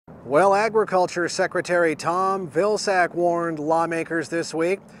Well, Agriculture Secretary Tom Vilsack warned lawmakers this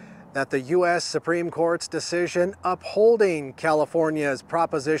week that the U.S. Supreme Court's decision upholding California's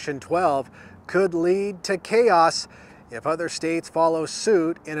Proposition 12 could lead to chaos if other states follow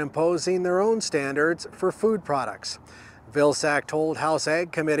suit in imposing their own standards for food products. Vilsack told House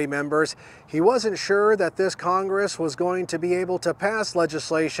Ag Committee members he wasn't sure that this Congress was going to be able to pass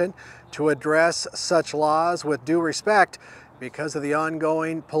legislation to address such laws with due respect because of the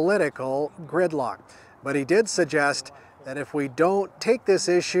ongoing political gridlock. But he did suggest that if we don't take this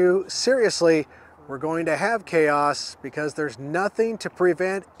issue seriously, we're going to have chaos because there's nothing to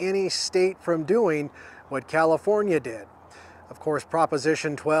prevent any state from doing what California did. Of course,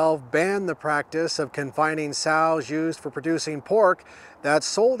 Proposition 12 banned the practice of confining sows used for producing pork that's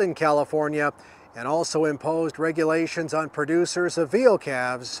sold in California, and also imposed regulations on producers of veal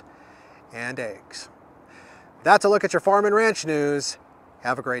calves and eggs. That's a look at your farm and ranch news.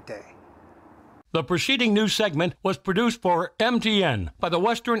 Have a great day. The preceding news segment was produced for MTN by the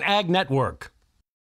Western Ag Network.